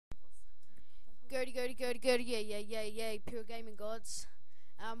Gertie, yeah, pure gaming gods.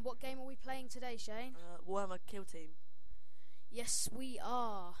 What game are we playing today, Shane? Warhammer Killteam. Yes, we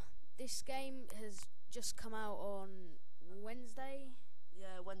are. This game has just come out on Wednesday.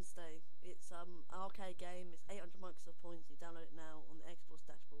 Yeah, Wednesday. It's an arcade game. It's 800 Microsoft points. You download it now on the Xbox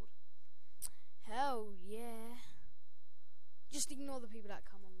dashboard. Hell yeah. Just ignore the people that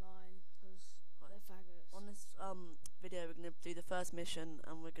come online, because they're faggots. On this video, we're going to do the first mission,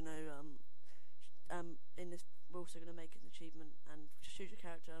 and we're going to we're also going to make an achievement and just choose your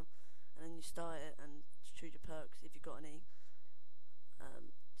character, and then you start it and choose your perks if you've got any.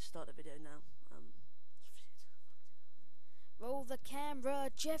 Start the video now. Roll the camera,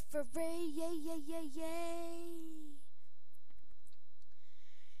 Jeffrey, yay.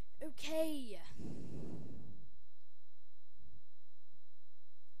 Okay.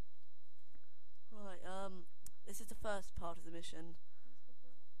 Right, this is the first part of the mission,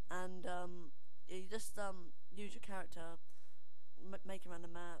 and you just use your character, make around the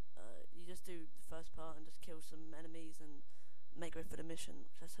map. You just do the first part and just kill some enemies and make way for the mission.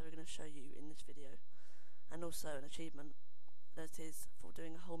 That's how we're going to show you in this video, and also an achievement that is for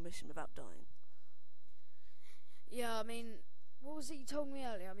doing a whole mission without dying. Yeah, I mean, what was it you told me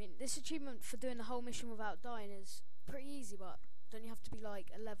earlier? I mean, this achievement for doing the whole mission without dying is pretty easy, but don't you have to be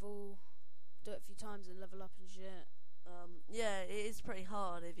like a level, do it a few times and level up and shit? Yeah, it is pretty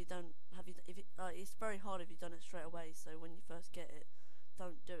hard if you don't have it's very hard if you've done it straight away. So when you first get it,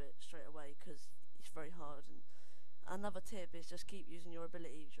 don't do it straight away because it's very hard. And another tip is just keep using your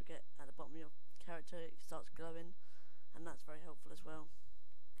abilities. You'll get at the bottom of your character, it starts glowing, and that's very helpful as well.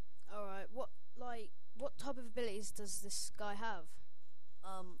 Alright, what type of abilities does this guy have?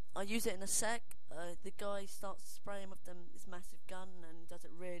 I use it in a sec. The guy starts spraying with this massive gun and does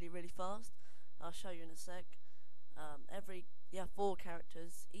it really, really fast. I'll show you in a sec. You have 4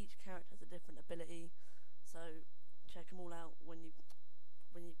 characters. Each character has a different ability, so check them all out when you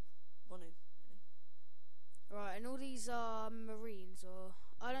want to. Really. Right, and all these are Marines, or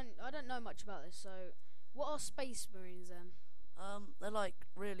I don't know much about this. So, what are Space Marines then? They're like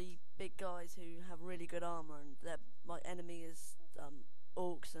really big guys who have really good armor, and their enemy is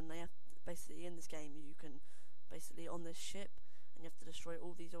orcs, and they have basically in this game you can basically on this ship, and you have to destroy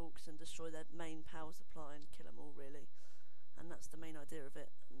all these orcs and destroy their main power supply and kill them all really, and that's the main idea of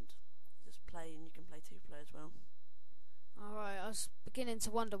it. And you just play, and you can play 2-player as well. Alright, I was beginning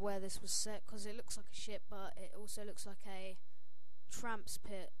to wonder where this was set, because it looks like a ship, but it also looks like a tramp's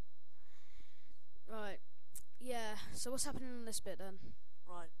pit. Right, yeah, so what's happening on this bit then?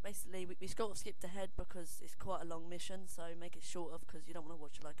 Right, basically we sort of skipped ahead because it's quite a long mission, so make it shorter because you don't want to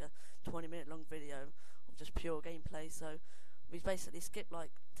watch like a 20-minute long video of just pure gameplay. So we basically skipped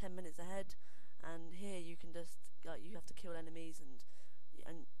like 10 minutes ahead, and here you can just you have to kill enemies,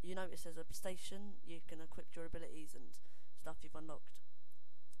 and you notice there's a station. You can equip your abilities and stuff you've unlocked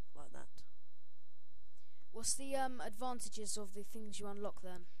like that. What's the advantages of the things you unlock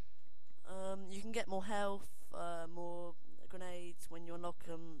then? You can get more health, more grenades. When you unlock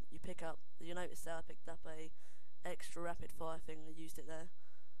them, you notice there I picked up a extra rapid fire thing. I used it there,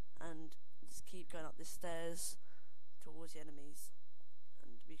 and just keep going up the stairs towards the enemies,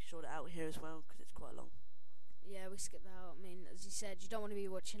 and we short it out here as well because it's quite long. Yeah, we skipped that out. I mean, as you said, you don't want to be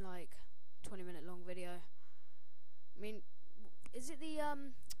watching like 20-minute long video. I mean, is it the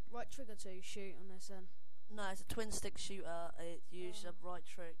right trigger to shoot on this then? No, it's a twin stick shooter. It uses a right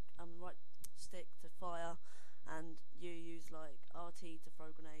stick to fire, and you use like RT to throw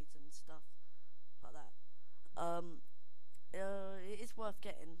grenades and stuff like that. It is worth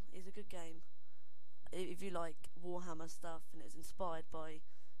getting. It's a good game if you like Warhammer stuff, and it's inspired by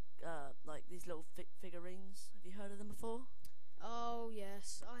like these little figurines. Have you heard of them before? Oh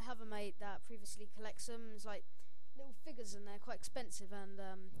yes, I have a mate that previously collects them. It's like little figures, and they're quite expensive, and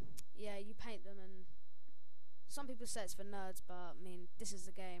yeah, you paint them, and some people say it's for nerds, but I mean, this is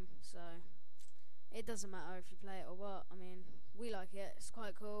the game, so it doesn't matter if you play it or what. I mean, we like it. It's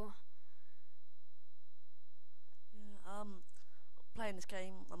quite cool. Yeah. Playing this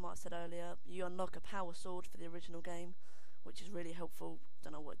game, I might have said earlier, you unlock a power sword for the original game, which is really helpful.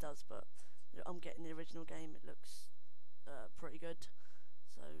 Don't know what it does, but I'm getting the original game. It looks pretty good.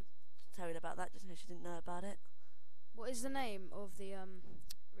 So to tell you about that, just in case you didn't know about it. What is the name of the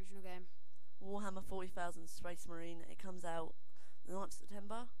original game? Warhammer 40,000 Space Marine. It comes out the 9th of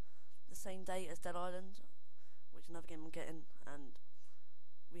September, the same date as Dead Island, which is another game I'm getting, and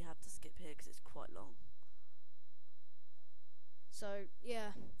we have to skip here because it's quite long. So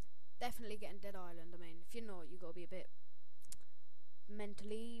yeah, definitely getting Dead Island. I mean, if you're not, you got to be a bit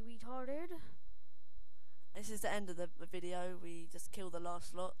mentally retarded. this is the end of the video. We just killed the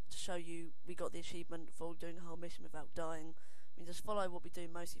last lot to show you we got the achievement for doing a whole mission without dying. We just follow what we do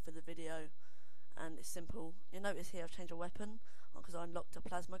mostly for the video, and it's simple. You'll notice here I've changed a weapon because I unlocked a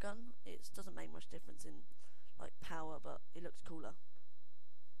plasma gun. It doesn't make much difference in like power, but it looks cooler.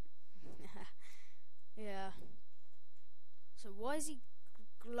 Yeah. So why is he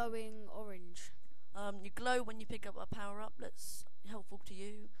glowing orange? You glow when you pick up a power up that's helpful to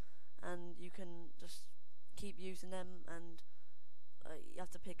you, and you can just keep using them, and you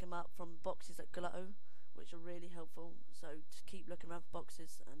have to pick them up from boxes that glow, which are really helpful. So just keep looking around for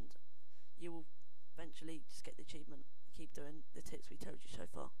boxes and you will eventually just get the achievement. Keep doing the tips we told you so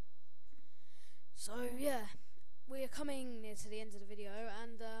far. So yeah, we're coming near to the end of the video,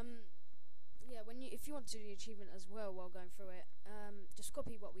 and yeah, if you want to do the achievement as well while going through it, just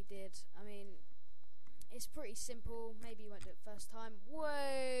copy what we did. I mean, it's pretty simple. Maybe you won't do it first time.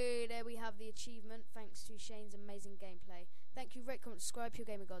 Whoa, there we have the achievement, thanks to Shane's amazing gameplay. Thank you, rate, comment, subscribe, Pure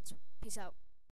Gamer Gods. Peace out.